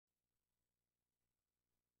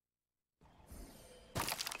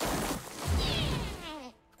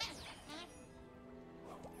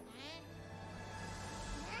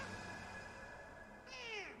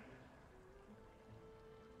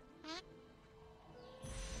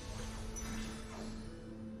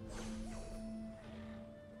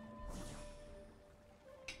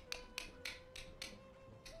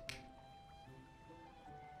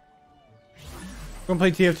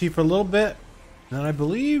gonna play TFT for a little bit, and then I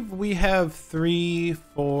believe we have 3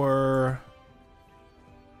 for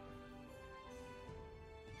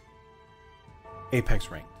Apex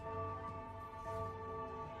ranked.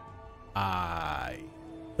 I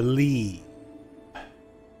believe.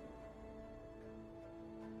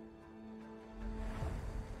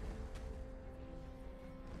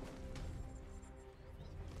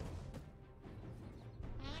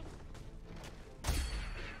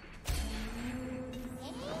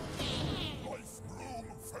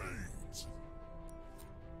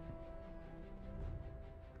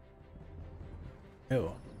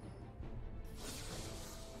 Ew.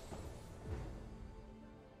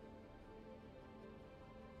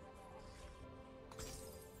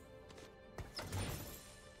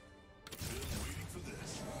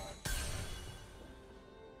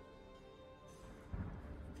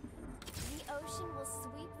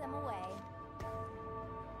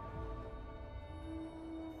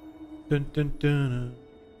 Dun, dun, dun.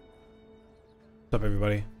 What's up,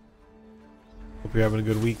 everybody? Hope you're having a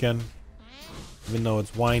good weekend, even though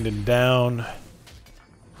it's winding down.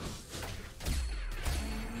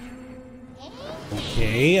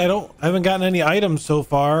 Okay, I haven't gotten any items so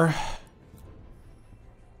far.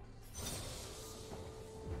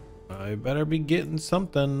 I better be getting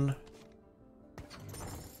something.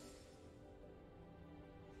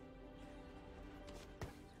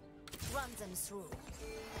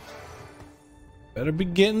 Better be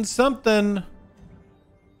getting something.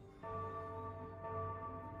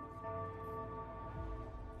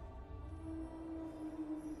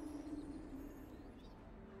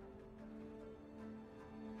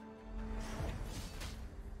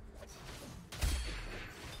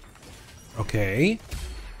 Okay.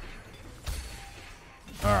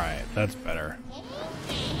 All right, that's better.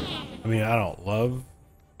 I mean, I don't love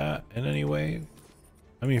that in any way.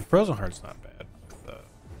 I mean, Frozen Heart's not bad with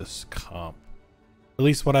this comp. At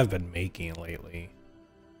least what I've been making lately.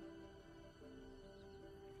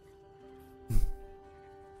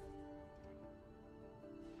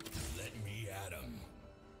 Let me at 'em.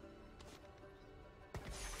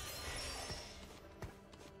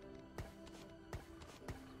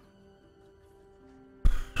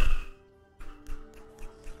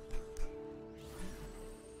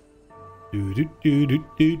 Do do do do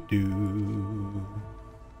do do.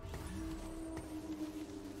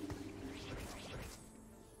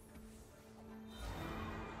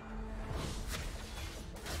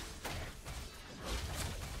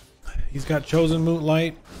 He's got chosen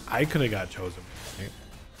Moonlight. I could have got chosen Moonlight,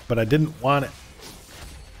 but I didn't want it.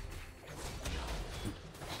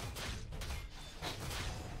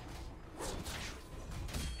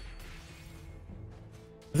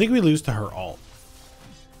 I think we lose to her alt.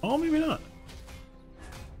 Oh, maybe not.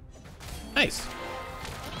 Nice.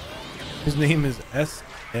 His name is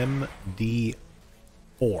SMD4.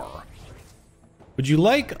 Would you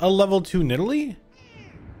like a level 2 Nidalee?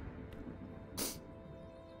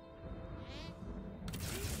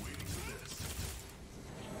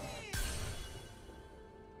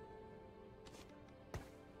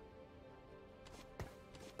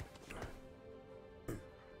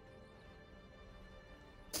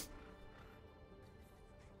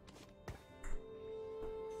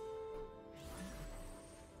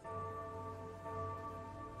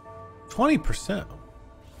 %.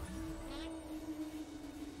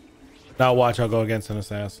 Now watch, I'll go against an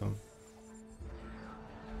assassin.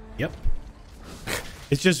 Yep.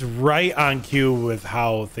 It's just right on cue with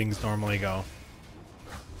how things normally go.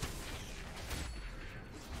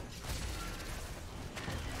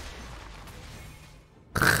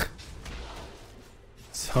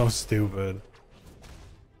 So stupid.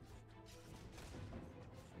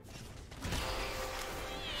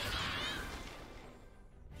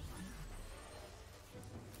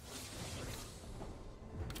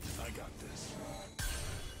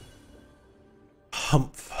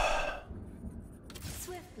 Humph.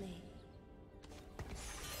 Swiftly.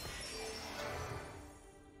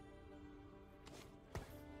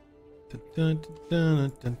 Dun, dun,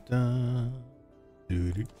 dun, dun, dun.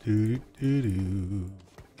 Do, do, do, do, do.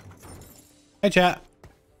 Hi, chat.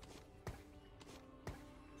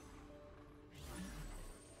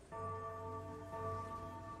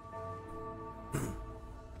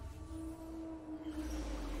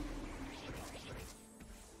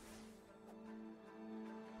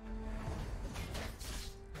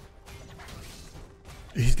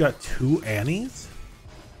 He's got 2 Annies?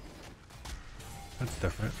 That's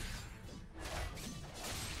different.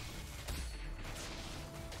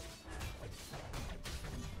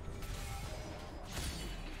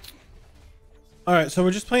 All right, so we're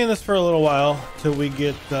just playing this for a little while till we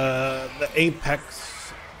get the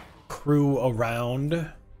Apex crew around.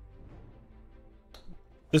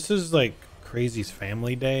 This is like Crazy's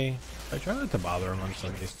family day. I try not to bother him on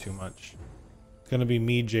Sundays too much. It's gonna be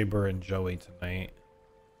me, Jay Burr, and Joey tonight.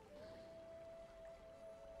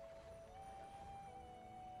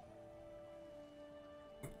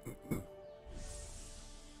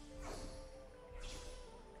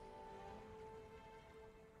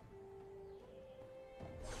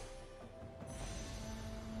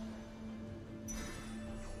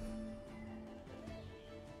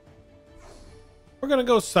 We're gonna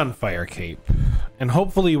go Sunfire Cape, and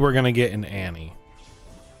hopefully we're gonna get an Annie.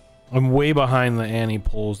 I'm way behind the Annie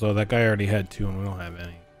pulls though. That guy already had 2 and we don't have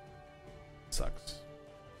any. Sucks.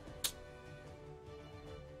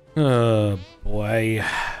 Oh boy.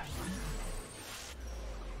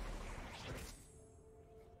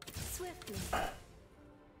 Swiftly.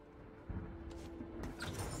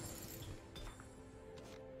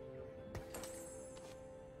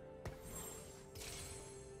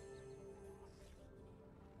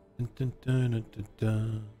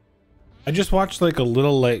 I just watched like a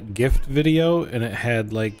little like gift video and it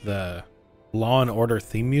had like the Law and Order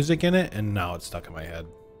theme music in it, and now it's stuck in my head.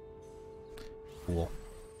 Cool.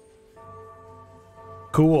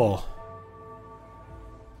 Cool.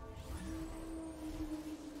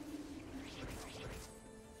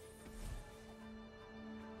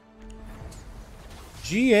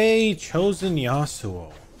 GA chosen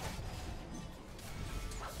Yasuo.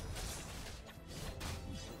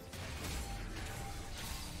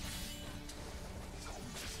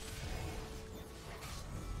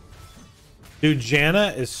 Dude,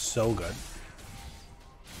 Janna is so good.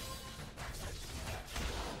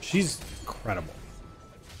 She's incredible.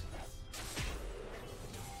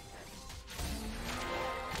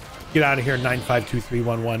 Get out of here,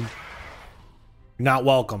 952311. You're not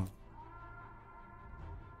welcome.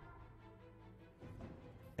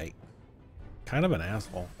 Hey, kind of an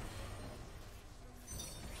asshole.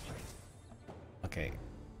 Okay.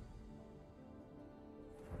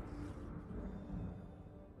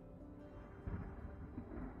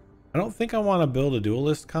 I don't think I want to build a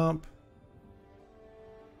duelist comp,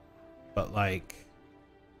 but like,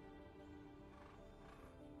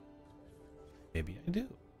 maybe I do.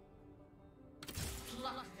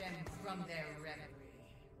 Pluck them from their reverie.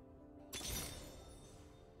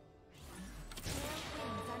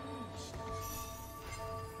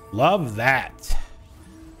 Love that.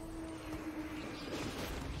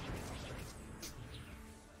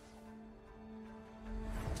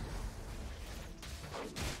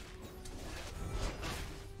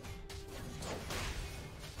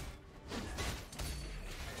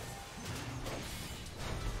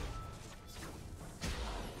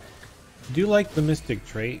 I do like the mystic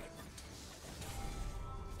trait.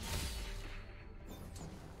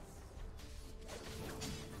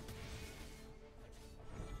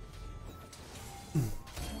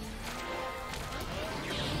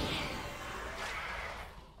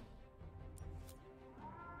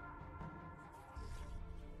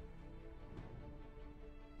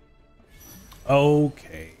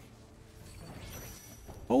 Okay.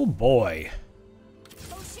 Oh boy.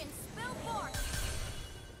 Ocean spillborn.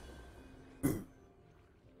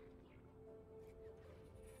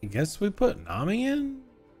 I guess we put Nami in?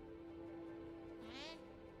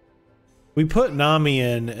 We put Nami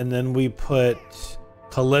in, and then we put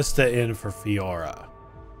Kalista in for Fiora.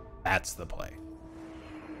 That's the play.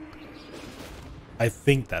 I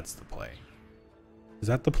think that's the play. Is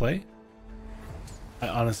that the play? I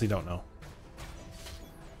honestly don't know.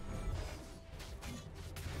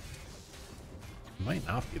 It might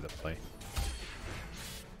not be the play.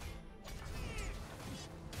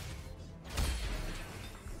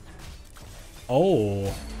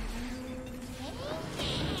 Oh.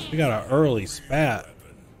 We got an early spat.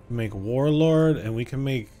 We make Warlord, and we can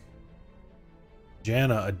make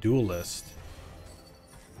Janna a duelist.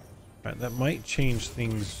 Right, that might change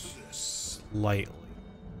things slightly.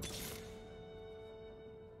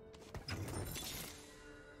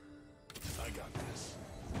 I got this.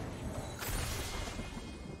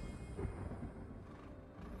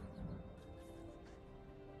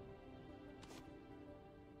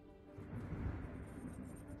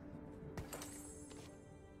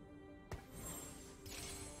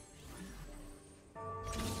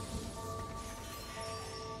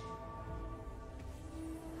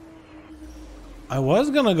 I was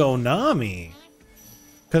gonna go Nami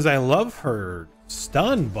because I love her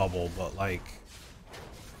stun bubble, but like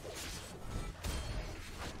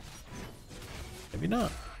maybe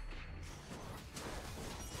not.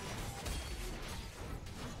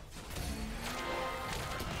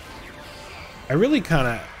 I really kind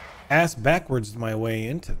of ass backwards my way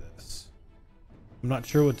into this. I'm not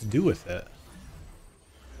sure what to do with it.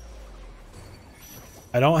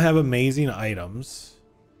 I don't have amazing items.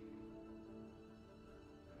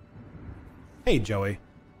 Hey, Joey.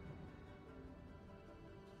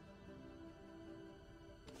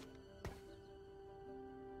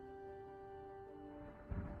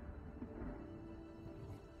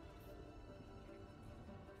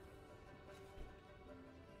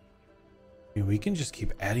 I mean, we can just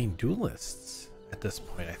keep adding duelists at this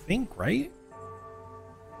point, I think, right?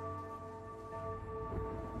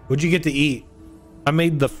 What'd you get to eat? I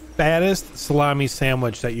made the fattest salami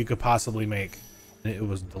sandwich that you could possibly make, and it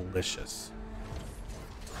was delicious.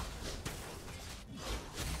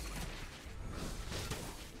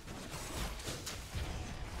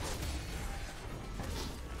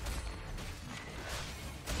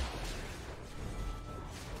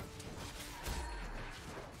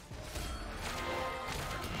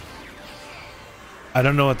 I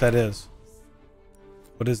don't know what that is.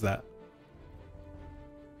 What is that?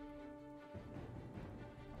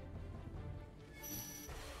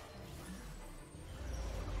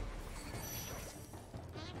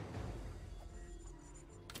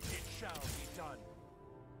 It shall be done.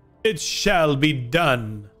 It shall be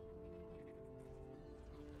done.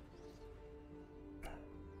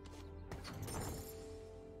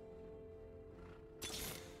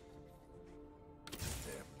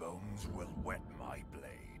 Their bones will wet my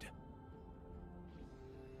blade.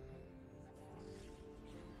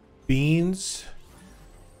 Beans.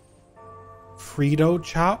 Frito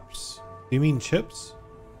chops? Do you mean chips?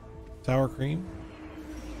 Sour cream?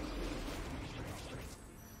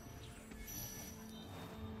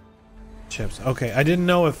 Chips. Okay, I didn't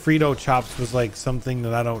know if Frito chops was like something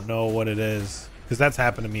that I don't know what it is, because that's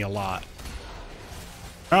happened to me a lot.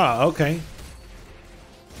 Ah, okay.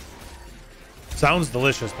 Sounds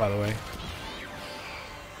delicious, by the way.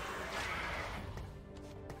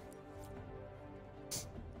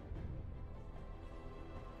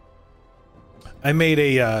 I made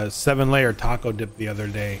a 7-layer taco dip the other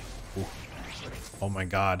day. Ooh. Oh my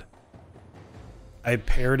god. I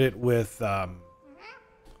paired it with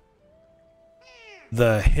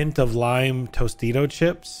the hint of lime Tostito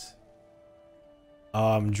chips.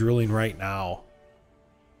 I'm drooling right now.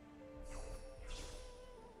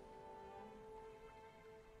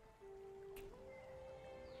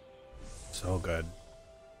 So good.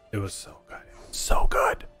 It was so good. So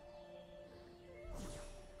good.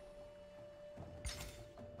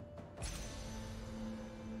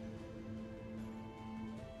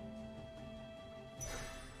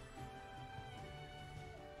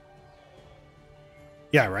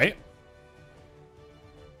 Yeah, right?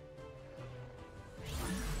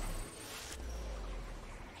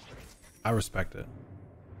 I respect it.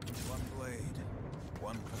 One blade,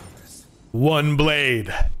 one purpose. One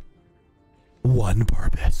blade. One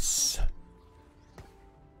purpose.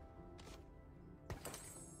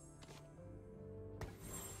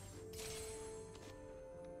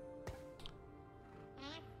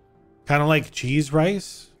 Kind of like cheese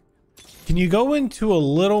rice. Can you go into a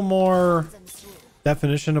little more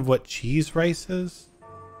definition of what cheese rice is?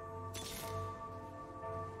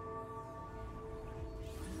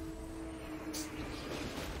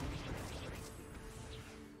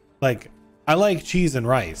 Like, I like cheese and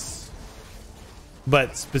rice,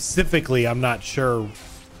 but specifically, I'm not sure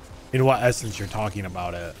in what essence you're talking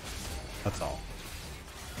about it. That's all.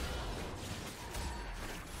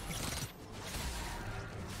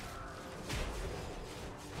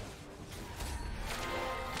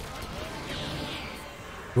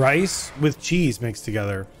 Rice with cheese mixed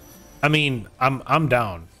together. I mean, I'm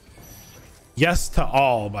down. Yes to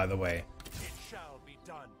all, by the way. It shall be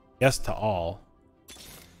done. Yes to all.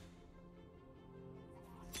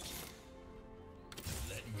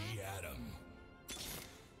 Let me at 'em.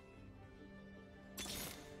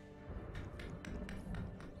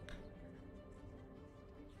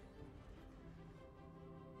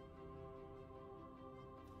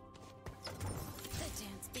 The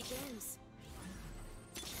dance begins.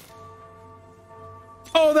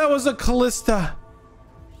 Oh, that was a Kalista.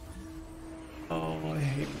 Oh, I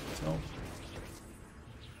hate myself.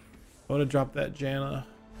 I would have dropped that Janna.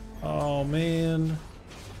 Oh, man.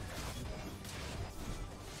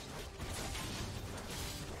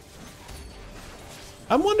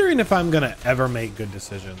 I'm wondering if I'm going to ever make good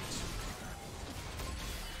decisions.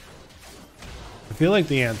 I feel like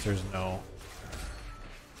the answer is no.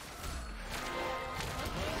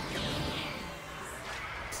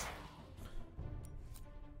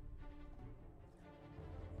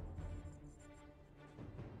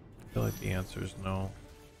 I feel like the answer is no.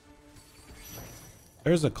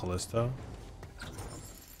 There's a Kalista.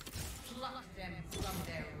 Pluck them from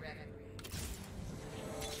their reverie.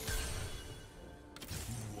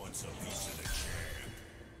 Who wants a piece of the jam?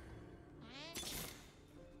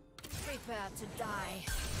 Prepare to die.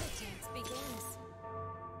 The dance begins.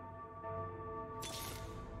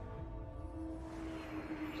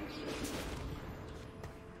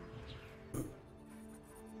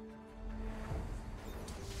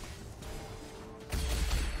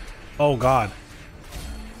 Oh god.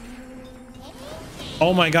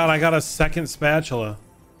 Oh my god, I got a second spatula.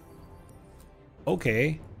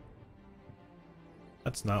 Okay.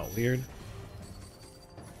 That's not weird.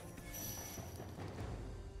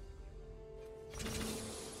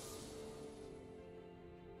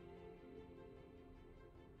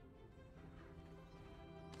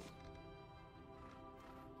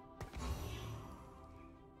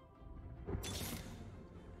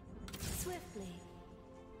 Swiftly.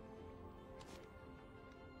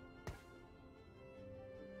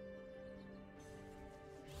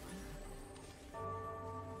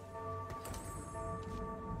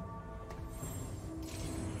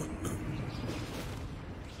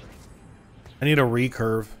 I need a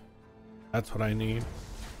recurve. That's what I need.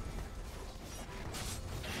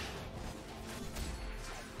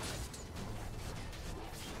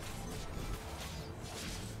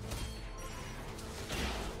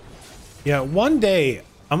 Yeah, one day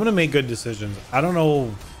I'm gonna make good decisions. I don't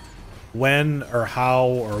know when or how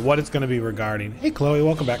or what it's gonna be regarding. Hey Chloe,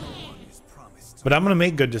 welcome back. But I'm gonna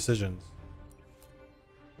make good decisions.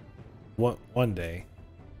 One day.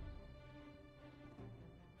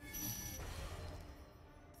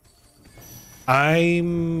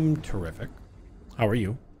 I'm terrific. How are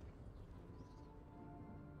you?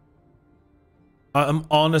 I'm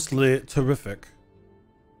honestly terrific.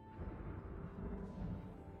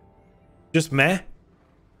 Just meh.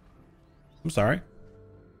 I'm sorry.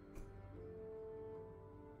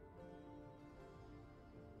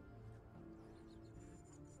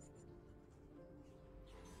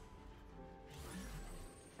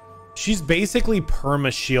 She's basically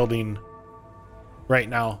perma shielding right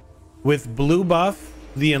now with blue buff,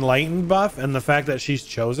 the Enlightened buff, and the fact that she's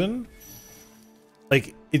chosen.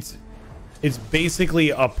 Like it's basically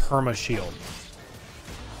a perma shield.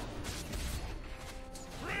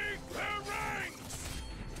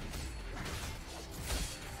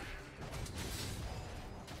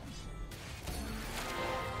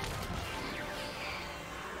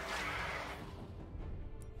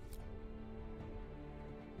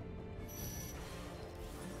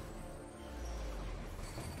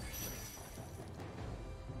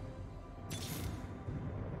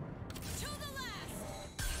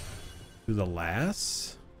 To the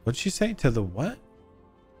last? What'd she say? To the what?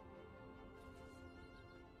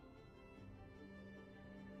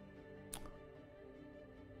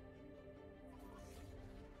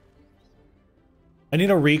 I need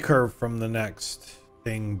a recurve from the next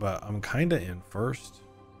thing, but I'm kind of in first.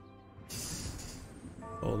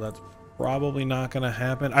 Oh, that's probably not going to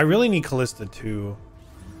happen. I really need Kalista 2.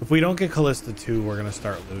 If we don't get Kalista 2, we're going to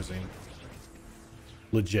start losing.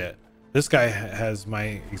 Legit. This guy has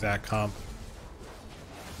my exact comp.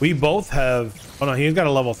 We both have... Oh no, he's got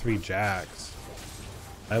a level 3 Jax.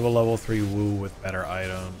 I have a level 3 Wu with better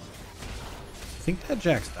items. I think that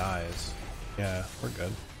Jax dies. Yeah, we're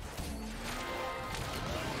good.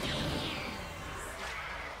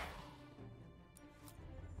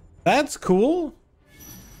 That's cool.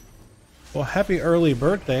 Well, happy early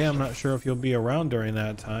birthday. I'm not sure if you'll be around during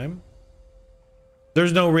that time.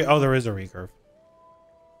 There's no oh, there is a recurve.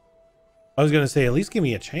 I was gonna say, at least give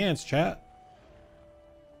me a chance, chat.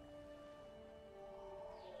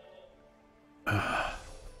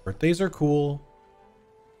 Birthdays are cool.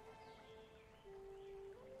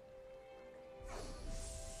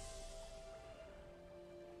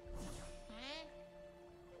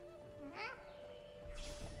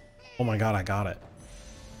 Oh my god, I got it.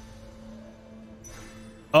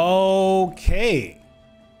 Okay.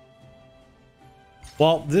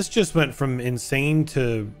 Well, this just went from insane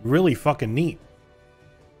to really fucking neat.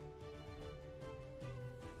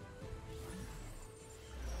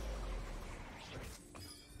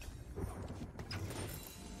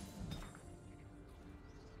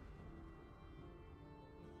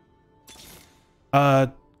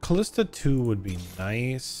 Kalista 2 would be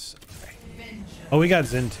nice. Oh, we got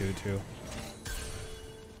Zintu too.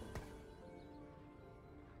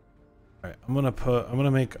 Alright, I'm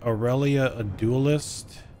gonna make Irelia a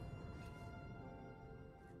duelist.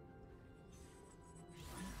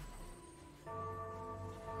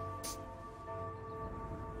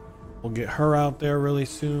 We'll get her out there really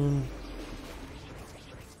soon.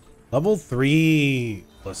 Level 3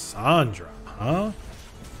 Lysandra, huh?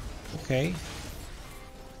 Okay.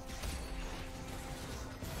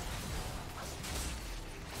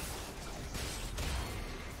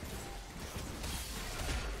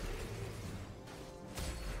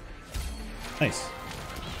 Nice.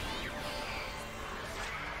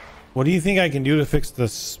 What do you think I can do to fix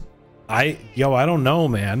this? I don't know,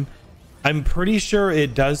 man. I'm pretty sure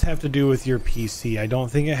it does have to do with your PC. I don't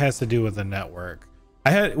think it has to do with the network.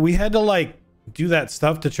 We had to like do that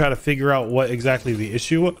stuff to try to figure out what exactly the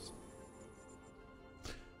issue was.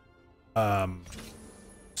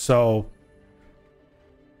 So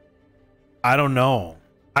I don't know.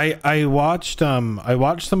 I watched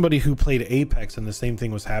somebody who played Apex and the same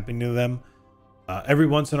thing was happening to them. Every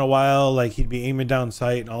once in a while, like he'd be aiming down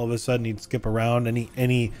sight and all of a sudden he'd skip around and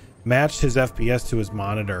he matched his FPS to his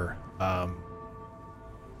monitor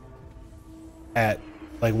at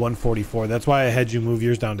like 144. That's why I had you move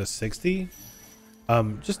yours down to 60,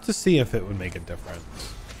 just to see if it would make a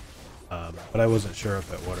difference. But I wasn't sure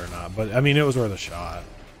if it would or not. But I mean, it was worth a shot.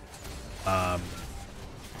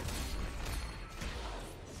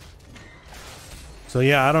 So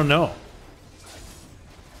yeah, I don't know.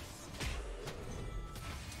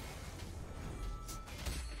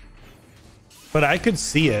 But I could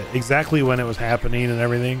see it exactly when it was happening and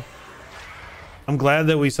everything. I'm glad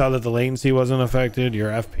that we saw that the latency wasn't affected. Your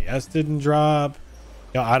FPS didn't drop.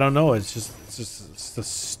 You know, I don't know. It's the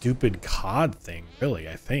stupid COD thing, really,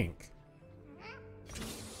 I think.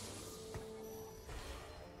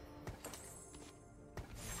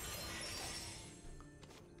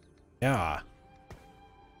 Yeah.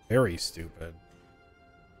 Very stupid.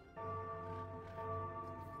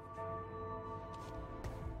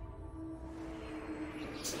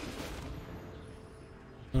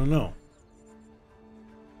 I don't know.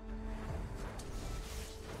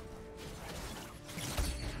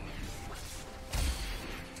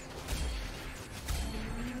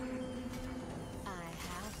 I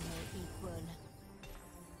have no equal.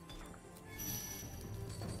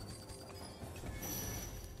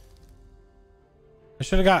 I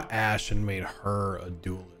should have got Ash and made her a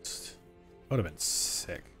duelist. Would have been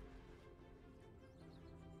sick.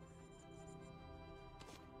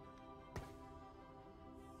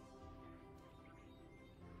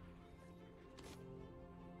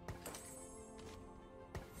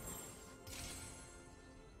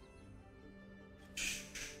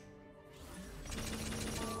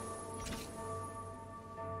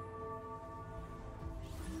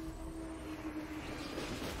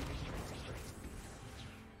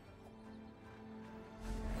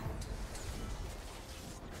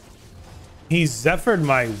 He Zephyred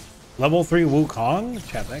my level 3 Wukong?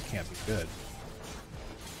 Chat, that can't be good.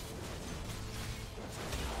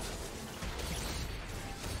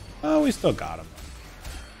 Oh, we still got him.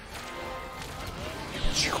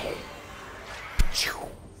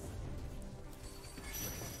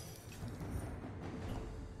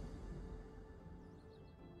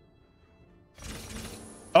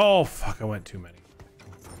 Oh, fuck, I went too many.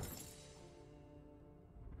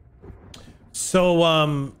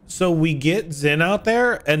 So we get Xin out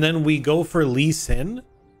there and then we go for Lee Sin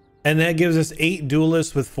and that gives us 8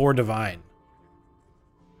 duelists with 4 divine.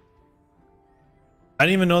 I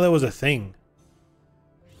didn't even know that was a thing.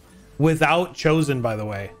 Without chosen, by the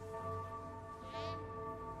way.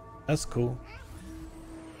 That's cool.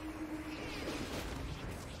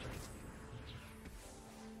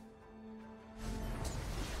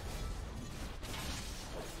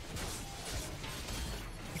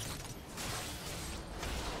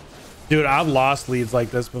 Dude, I've lost leads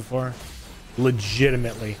like this before.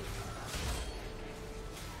 Legitimately.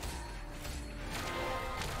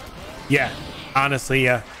 Yeah, honestly,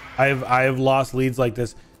 yeah. I've lost leads like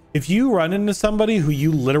this. If you run into somebody who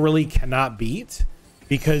you literally cannot beat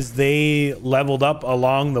because they leveled up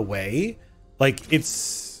along the way, like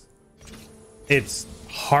it's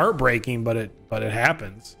heartbreaking, but it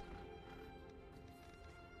happens.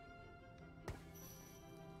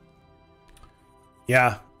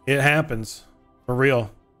 Yeah. It happens for real.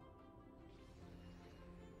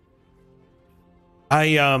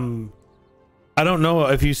 I don't know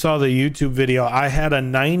if you saw the YouTube video. I had a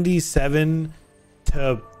 97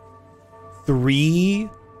 to 3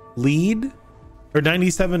 lead or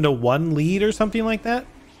 97 to 1 lead or something like that.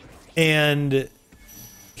 And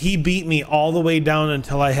he beat me all the way down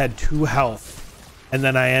until I had 2 health. And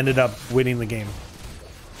then I ended up winning the game.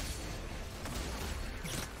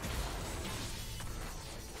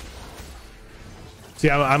 See,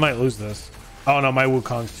 I might lose this. Oh no, my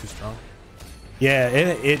Wukong's too strong.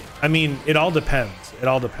 Yeah, I mean, it all depends. It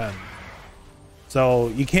all depends. So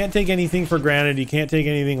you can't take anything for granted. You can't take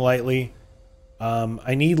anything lightly.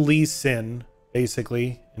 I need Lee Sin,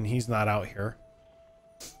 basically, and he's not out here.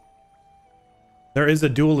 There is a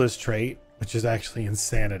duelist trait, which is actually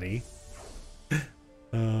insanity.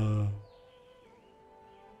 I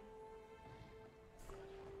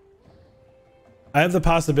have the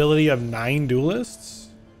possibility of 9 duelists.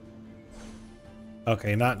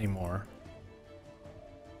 Okay, not anymore.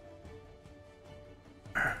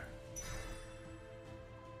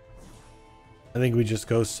 I think we just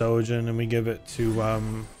go Sojin and we give it to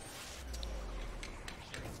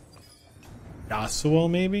Yasuo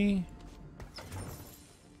maybe.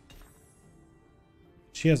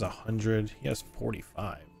 She has 100. He has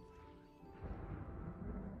 45.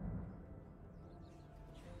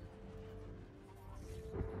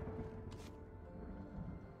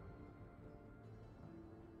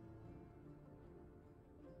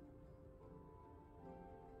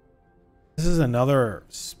 This is another,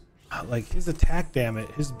 like, his attack damage.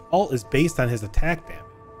 His ult is based on his attack damage.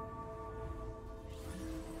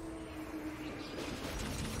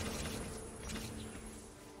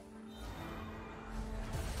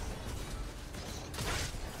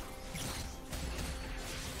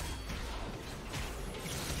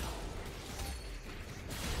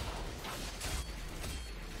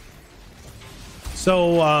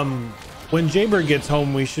 So, when Jaybird gets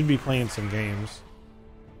home, we should be playing some games.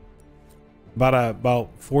 About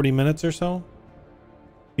 40 minutes or so.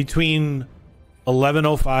 Between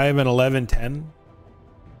 11:05 and 11:10.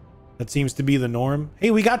 That seems to be the norm.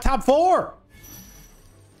 Hey, we got top 4!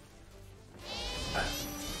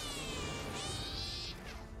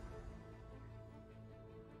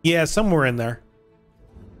 Yeah, somewhere in there.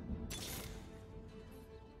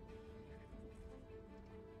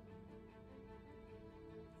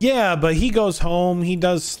 Yeah, but he goes home. He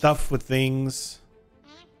does stuff with things.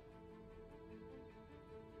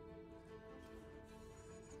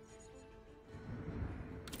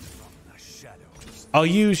 I'll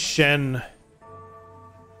use Shen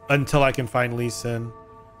until I can find Lee Sin.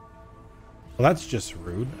 Well, that's just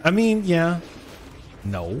rude. I mean, yeah.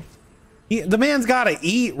 No. The man's got to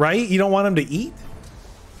eat, right? You don't want him to eat?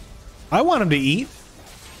 I want him to eat.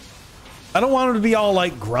 I don't want him to be all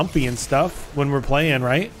like grumpy and stuff when we're playing,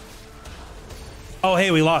 right? Oh, hey,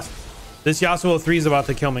 we lost. This Yasuo 3 is about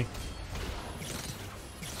to kill me.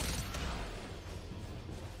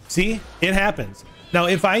 See? It happens. Now,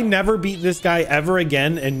 if I never beat this guy ever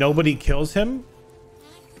again and nobody kills him,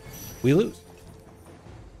 we lose.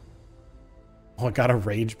 Oh, I got a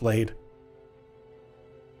Rage Blade.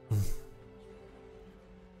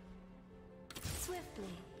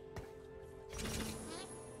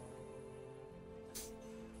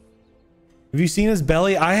 Have you seen his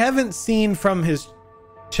belly? I haven't seen from his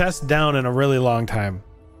chest down in a really long time.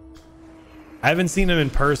 I haven't seen him in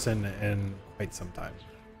person in quite some time.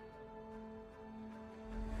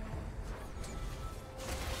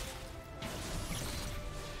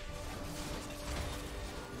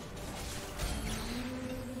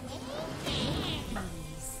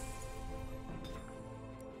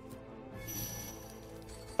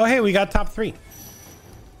 Oh, hey, we got top 3.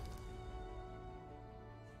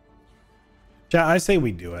 Yeah, I say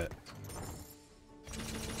we do it.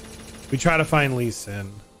 We try to find Lee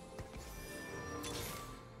Sin.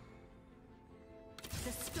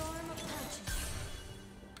 The storm approaches.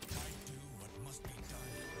 I do what must be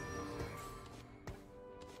done.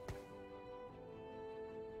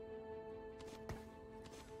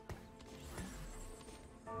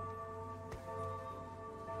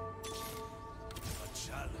 A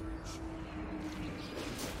challenge.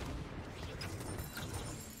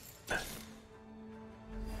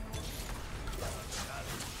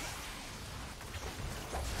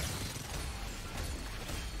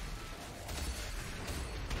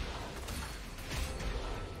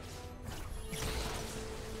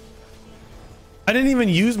 I didn't even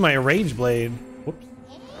use my Rage Blade. Whoops.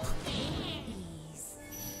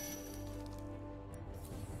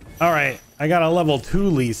 All right, I got a level 2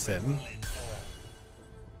 Lee Sin.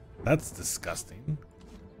 That's disgusting.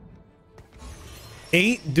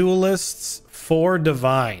 8 duelists, 4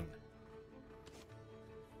 divine.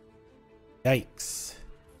 Yikes.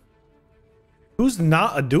 Who's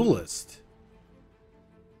not a duelist?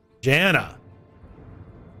 Janna.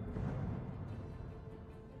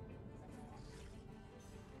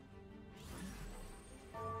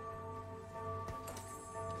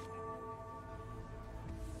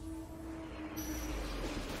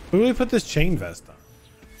 Who do we put this chain vest on?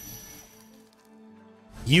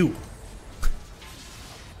 You.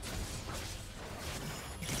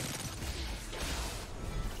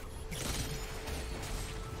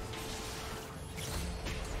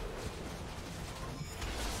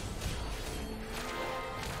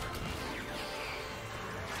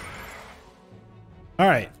 All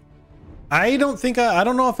right. I don't think I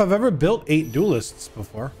don't know if I've ever built 8 duelists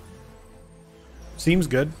before. Seems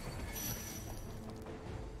good.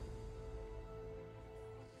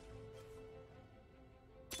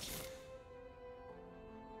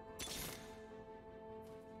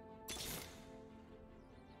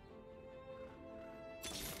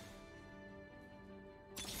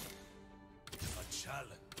 A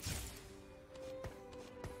challenge.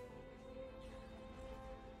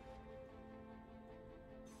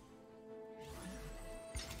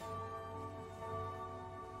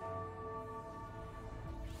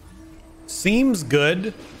 Seems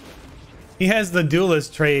good. He has the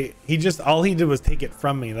duelist trait. He just all he did was take it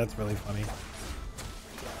from me. That's really funny.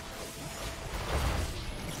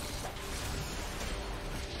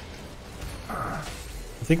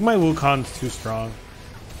 I think my Wukong's too strong.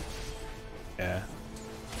 Yeah.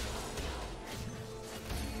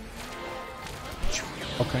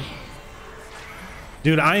 Okay.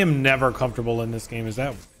 Dude, I am never comfortable in this game. Is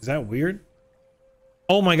that weird?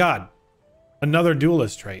 Oh my god. Another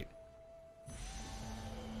duelist trait.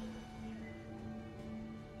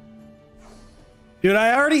 Dude,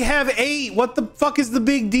 I already have 8. What the fuck is the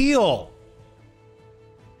big deal?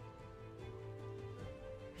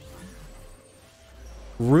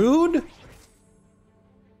 Rude?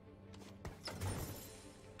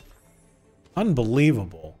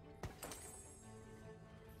 Unbelievable.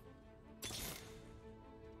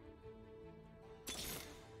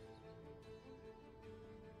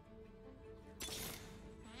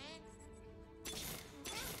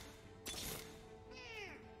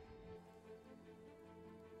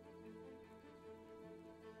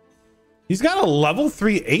 He's got a level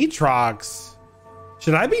 3 Aatrox.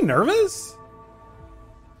 Should I be nervous?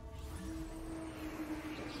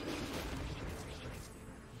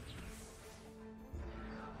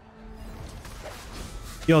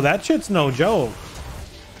 Yo, that shit's no joke.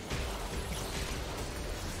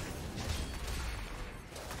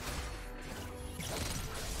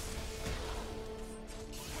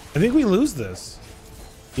 I think we lose this.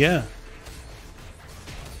 Yeah.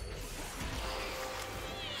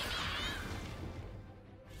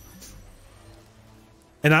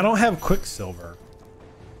 And I don't have Quicksilver.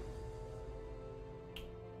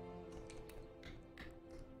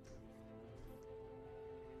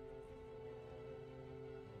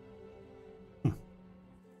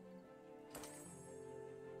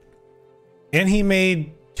 And he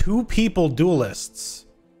made 2 people duelists.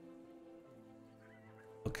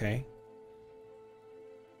 Okay.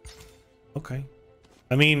 Okay.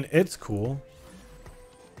 I mean, it's cool.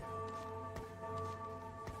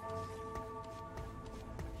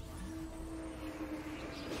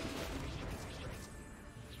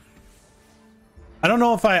 I don't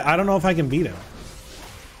know if I can beat him.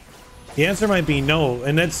 The answer might be no,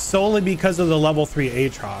 and that's solely because of the level 3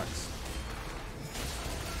 Aatrox.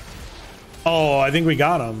 Oh, I think we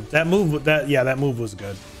got him. That move was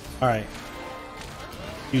good. All right.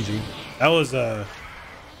 GG. That was a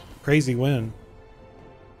crazy win.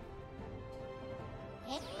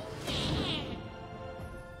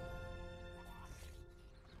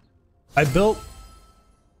 I built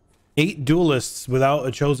 8 duelists without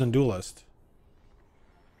a chosen duelist.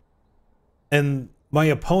 And my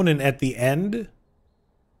opponent at the end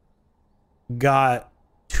got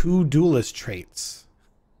 2 duelist traits.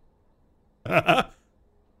 Like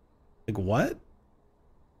what?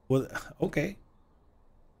 Well, okay.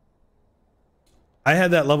 I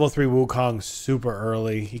had that level 3 Wukong super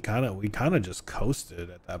early. We kind of just coasted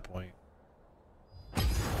at that point.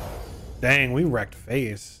 Dang, we wrecked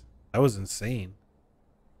face. That was insane.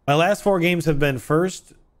 My last 4 games have been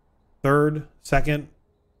first, third, second,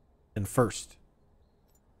 and first.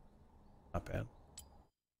 Not bad.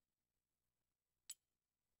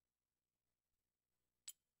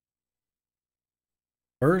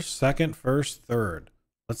 First, second, first, third.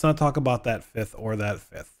 Let's not talk about that 5th or that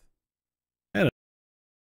 5th.